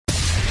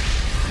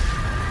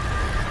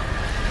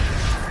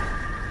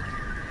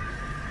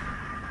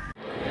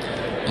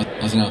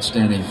has an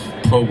outstanding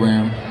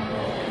program.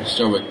 We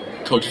start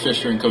with Coach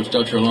Fisher and Coach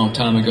Dutcher a long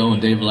time ago,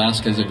 and Dave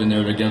Velasquez have been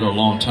there together a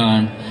long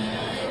time,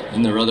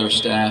 and their other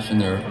staff and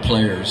their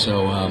players.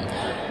 So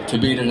to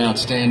beat an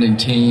outstanding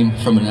team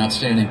from an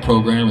outstanding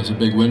program is a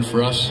big win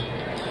for us.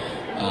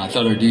 I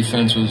thought our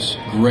defense was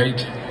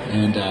great,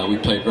 and we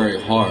played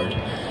very hard.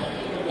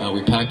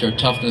 We packed our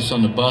toughness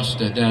on the bus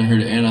down here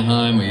to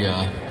Anaheim. We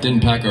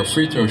didn't pack our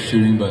free throw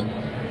shooting, but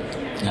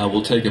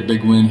we'll take a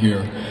big win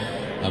here.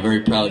 I'm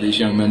very proud of these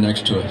young men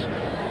next to us.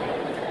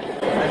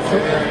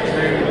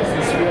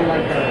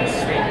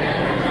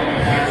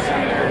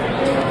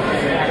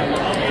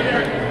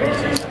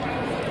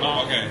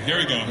 Here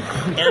we go.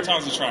 Third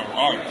time's the charm.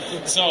 All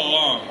right. So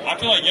I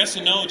feel like yes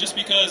and no, just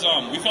because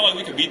we felt like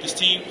we could beat this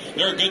team.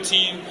 They're a good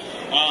team.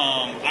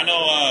 I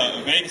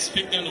know Vegas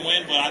picked them to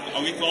win,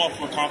 but we felt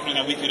we're confident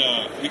that we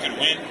could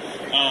win.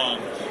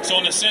 So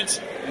in a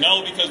sense,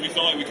 no, because we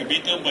felt like we could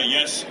beat them. But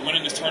yes,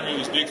 winning this tournament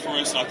was big for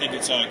us. I think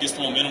it gets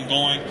the momentum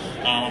going.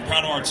 I'm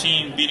proud of our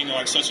team beating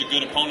like such a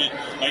good opponent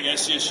like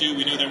SCSU.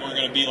 We knew they weren't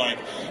going to be like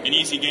an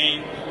easy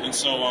game, and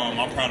so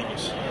I'm proud of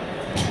us.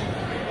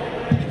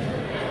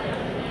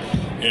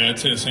 Yeah, I'd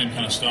say the same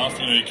kind of stuff.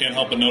 You know, you can't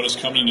help but notice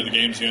coming into the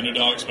games the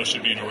underdog,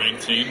 especially being a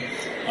ranked team.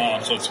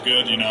 So it's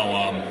good,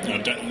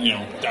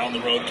 down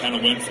the road kind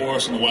of win for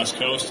us on the West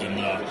Coast, and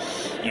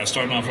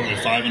starting off with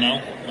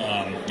 5-0.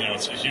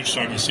 It's a huge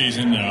start to the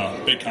season.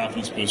 Big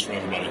confidence boost for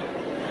everybody.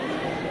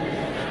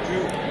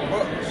 Drew,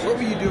 what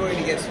were you doing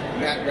against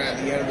Matt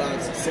Bradley? You had a lot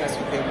of success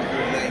with him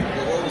tonight.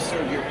 What was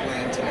sort of your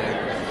plan tonight?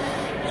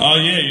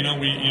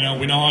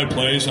 We know how he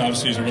plays.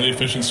 Obviously, he's a really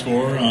efficient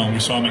scorer. We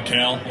saw him at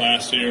Cal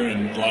last year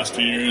and the last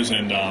 2 years,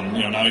 and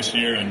now he's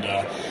here. And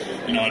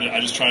I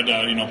just tried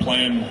to play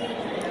him.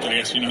 I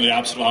guess the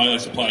opposite of how he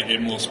likes to play. I gave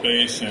him a little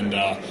space, and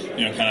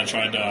kind of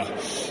tried to,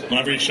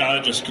 whenever he shot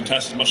it, just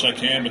contest as much as I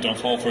can, but don't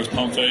fall for his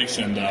pump fakes.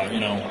 And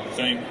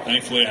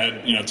thankfully, I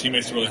had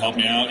teammates to really help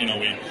me out.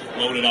 We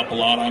loaded up a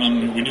lot on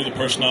him. We knew the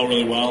personnel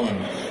really well, and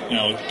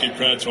give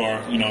credit to our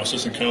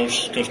assistant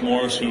coach, Coach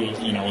Morris, who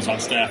was on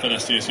staff at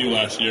SDSU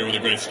last year with a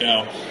great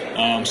scout.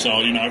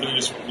 Everything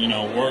just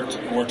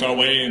worked our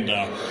way, and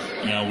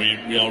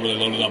we all really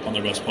loaded up on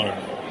their best player.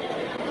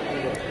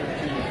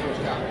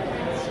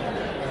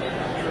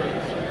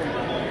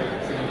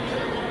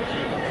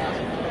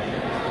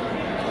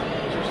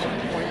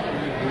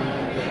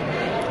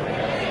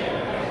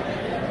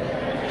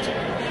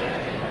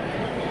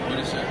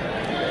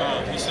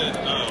 He said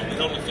we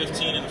held to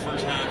 15 in the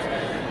first half,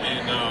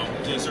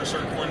 and is there a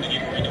certain point in the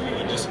game where we knew we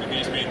would just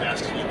made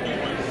baskets we pull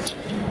away?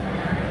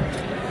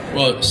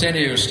 Well, San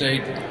Diego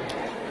State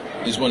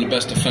is one of the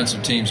best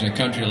defensive teams in the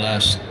country the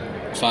last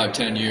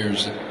 5-10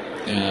 years.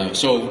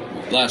 So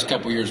last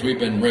couple of years we've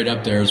been right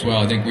up there as well.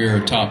 I think we were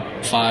top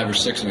 5 or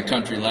 6 in the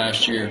country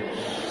last year,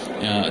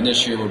 and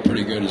this year we're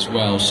pretty good as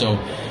well. So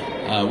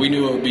we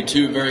knew it would be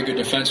 2 very good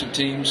defensive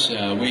teams.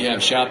 We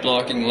have shot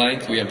blocking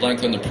length. We have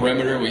length on the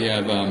perimeter. We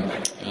have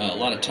a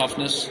lot of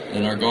toughness,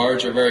 and our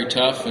guards are very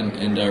tough,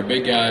 and our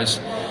big guys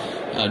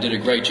did a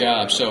great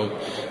job. So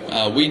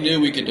we knew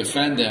we could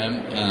defend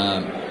them,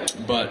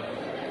 but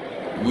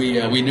we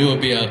knew it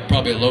would be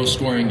probably a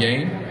low-scoring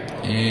game.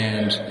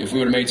 And if we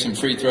would have made some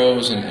free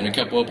throws and a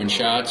couple open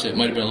shots, it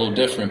might have been a little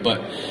different.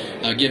 But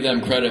give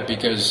them credit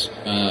because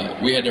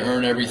we had to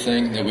earn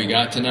everything that we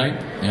got tonight.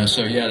 To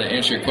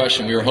answer your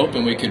question, we were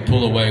hoping we could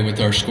pull away with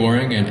our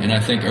scoring. And I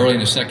think early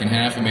in the second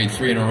half, we made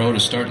 3 in a row to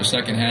start the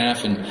second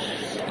half. And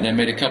then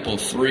made a couple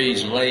of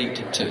threes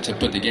late to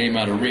put the game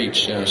out of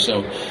reach.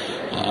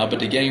 But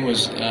the game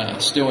was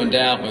still in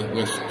doubt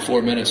with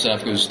 4 minutes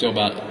left. It was still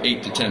about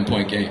 8 to 10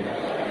 point game.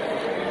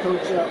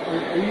 Coach,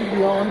 are you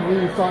beyond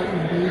where you thought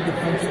you'd be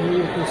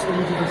defensively at this stage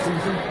of the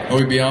season? Are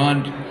we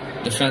beyond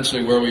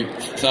defensively where we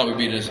thought we'd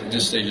be at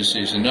this stage of the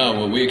season? No.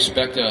 Well, we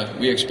expect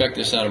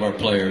this out of our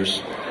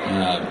players.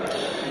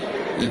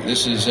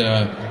 This is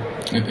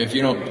if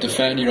you don't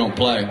defend, you don't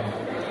play,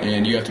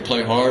 and you have to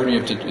play hard.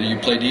 And you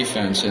play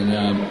defense, and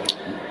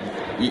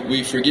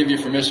we forgive you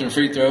for missing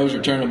free throws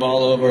or turning the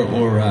ball over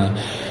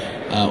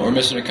or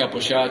missing a couple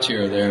shots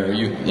here or there.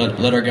 You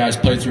let our guys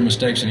play through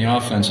mistakes in the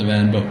offensive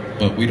end,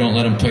 but we don't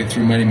let them play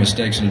through many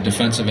mistakes in the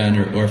defensive end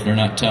or if they're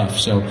not tough.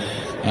 So,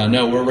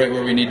 no, we're right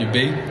where we need to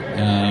be.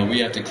 We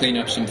have to clean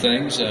up some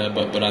things,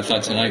 but I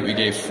thought tonight we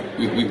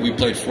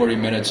played 40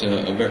 minutes.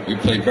 We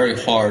played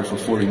very hard for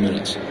 40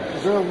 minutes.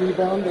 Is there a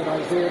rebound that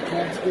Isaiah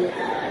can't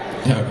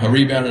get? A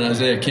rebound that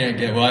Isaiah can't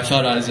get. Well, I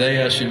thought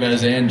Isaiah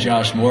Chavez and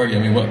Josh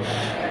Morgan. I mean,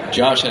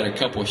 Josh had a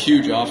couple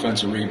huge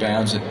offensive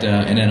rebounds, and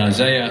then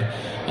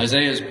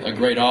Isaiah's a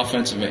great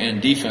offensive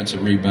and defensive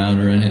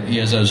rebounder, and he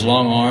has those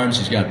long arms.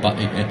 He's got the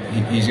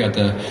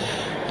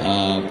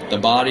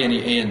body, and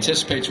he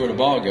anticipates where the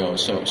ball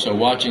goes. So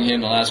watching him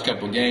the last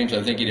couple of games,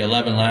 I think he did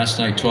 11 last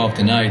night, 12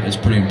 tonight. Is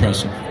pretty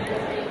impressive.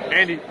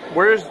 Andy,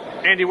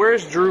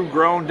 where's Drew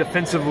grown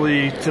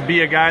defensively to be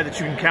a guy that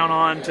you can count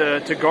on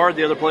to guard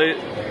the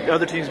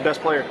other team's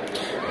best player?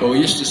 Well, we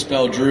used to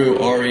spell Drew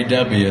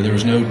R-E-W. There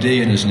was no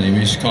D in his name. We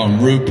used to call him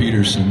Rue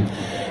Peterson.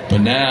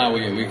 But now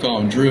we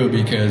call him Drew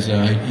because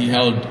he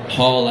held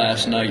Hall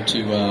last night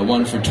to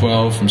 1 for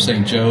 12 from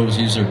St. Joe's.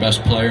 He's their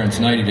best player, and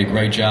tonight he did a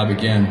great job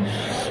again.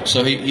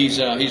 So he's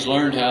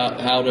learned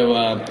how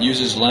to use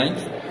his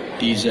length.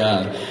 He's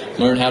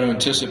learned how to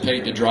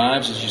anticipate the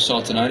drives, as you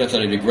saw tonight. I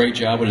thought he did a great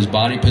job with his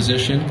body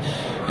position.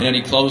 And then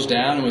he closed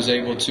down and was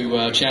able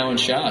to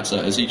challenge shots,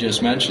 as he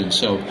just mentioned.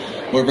 So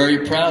we're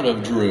very proud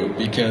of Drew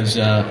because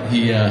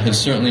he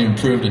has certainly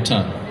improved a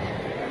ton.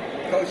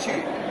 Coach,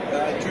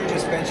 Drew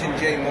just mentioned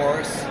Jay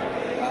Morris.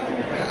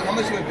 How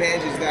much of an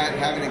advantage is that,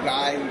 having a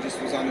guy who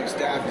just was on their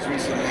staff as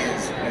recently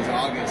as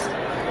August?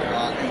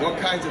 And what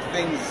kinds of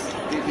things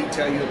did he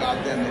tell you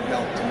about them that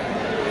helped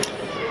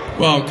tonight?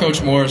 Well,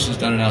 Coach Morris has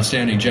done an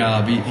outstanding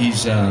job.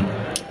 He's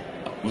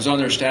was on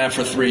their staff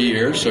for 3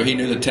 years, so he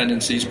knew the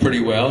tendencies pretty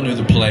well, knew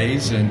the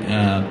plays, and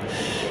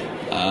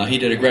he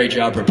did a great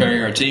job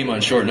preparing our team on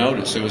short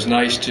notice. It was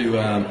nice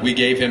to we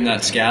gave him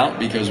that scout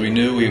because we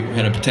knew we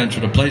had a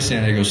potential to play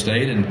San Diego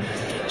State, and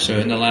so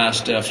in the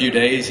last few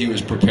days he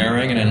was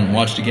preparing and then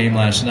watched the game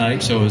last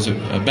night. So it was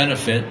a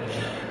benefit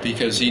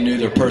because he knew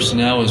their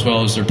personnel as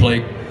well as their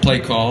play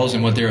calls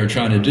and what they were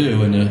trying to do,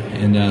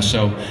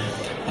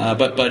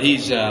 but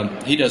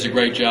he does a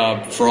great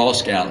job for all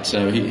scouts.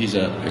 He's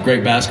a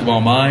great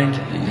basketball mind.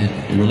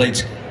 He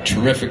relates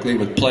terrifically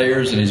with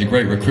players, and he's a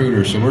great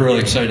recruiter. So we're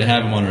really excited to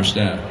have him on our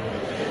staff.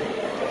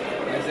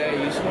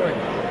 Isaiah, you scored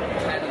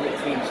 10 of the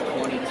team's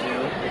 22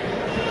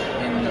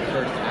 in the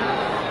first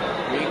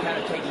half. Were you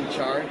kind of taking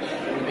charge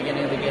in the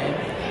beginning of the game?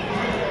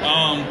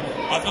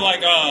 I feel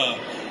like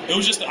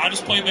I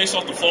just played based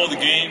off the flow of the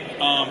game.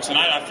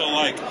 Tonight I felt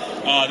like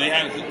they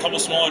had a couple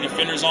smaller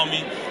defenders on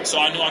me, so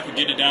I knew I could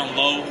get it down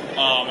low.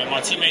 And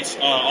my teammates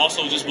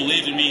also just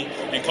believed in me,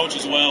 and coach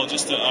as well,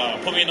 just to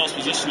put me in those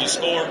positions to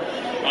score.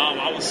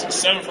 I was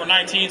 7 for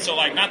 19, so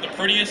like not the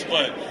prettiest,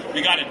 but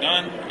we got it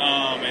done.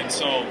 And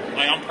so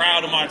like I'm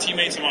proud of my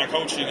teammates and my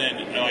coach, and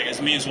then like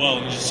it's me as well.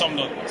 And just some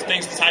of the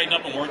things to tighten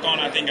up and work on,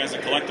 I think, as a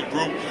collective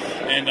group.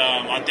 And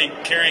I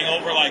think carrying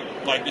over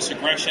like this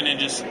aggression and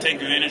just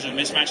taking advantage of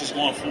mismatches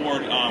going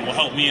forward will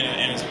help me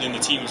and the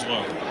team as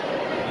well.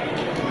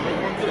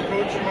 One for the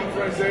coach and one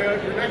for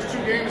Isaiah. Your next 2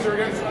 games are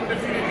against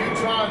undefeated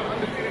Utah and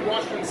undefeated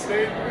Washington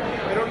State.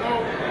 I don't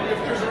know if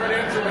there's a right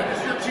answer, but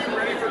is your team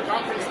ready for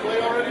conference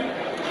play already?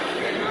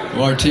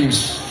 Well, our team's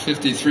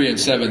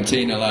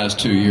 53-17 the last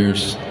 2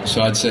 years,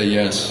 so I'd say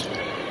yes.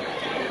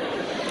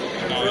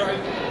 Go ahead.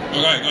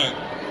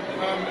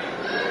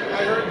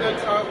 I heard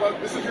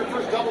that this is your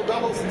first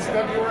double-double since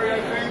February, I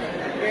think,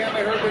 and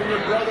I heard that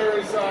your brother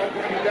is going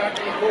to be back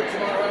in the court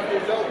tomorrow after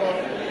his elbow.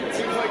 It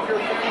seems like your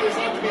family is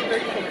not to be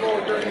thankful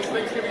for during this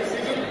Thanksgiving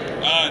season.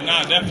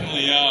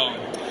 Definitely.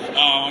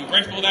 I'm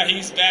grateful that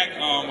he's back.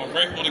 I'm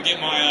grateful to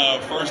get my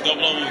first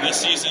double-double this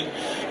season.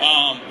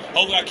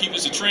 Hopefully I keep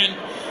this a trend.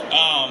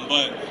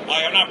 But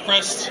I'm not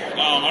pressed.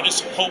 I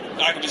just hope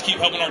I can just keep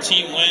helping our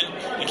team win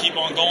and keep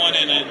on going,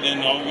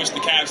 and I wish the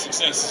Cavs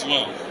success as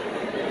well.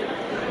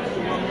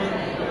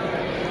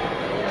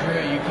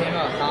 Drew, you came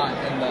out hot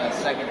in the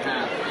second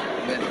half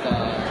with,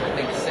 I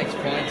think, 6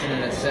 points and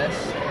an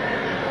assist.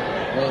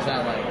 What was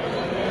that like?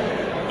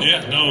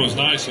 Yeah, no, it was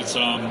nice. It's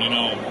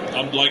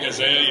I'm like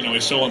Isaiah.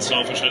 He's so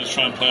unselfish. I just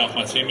try and play off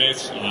my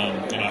teammates. I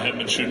haven't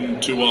been shooting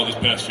too well these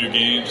past few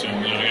games,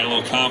 and I got a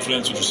little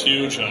confidence, which was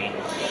huge.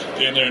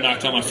 Getting there,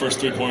 knocked out my first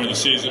 3-pointer of the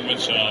season,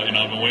 which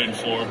I've been waiting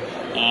for.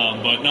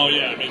 But no,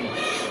 yeah,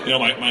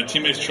 my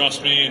teammates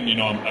trust me,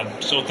 and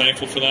I'm so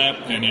thankful for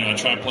that. And I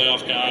try to play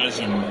off guys,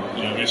 and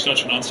we're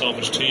such an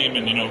unselfish team,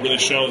 and it really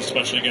shows,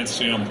 especially against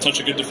such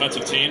a good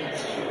defensive team.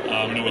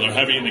 Where they're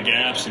heavy in the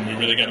gaps, and we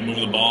really got to move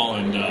the ball,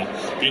 and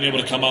being able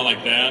to come out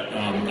like that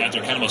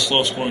after kind of a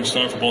slow scoring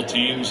start for both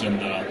teams,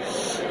 and I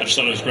just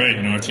thought it was great.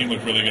 Our team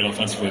looked really good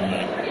offensively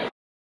tonight.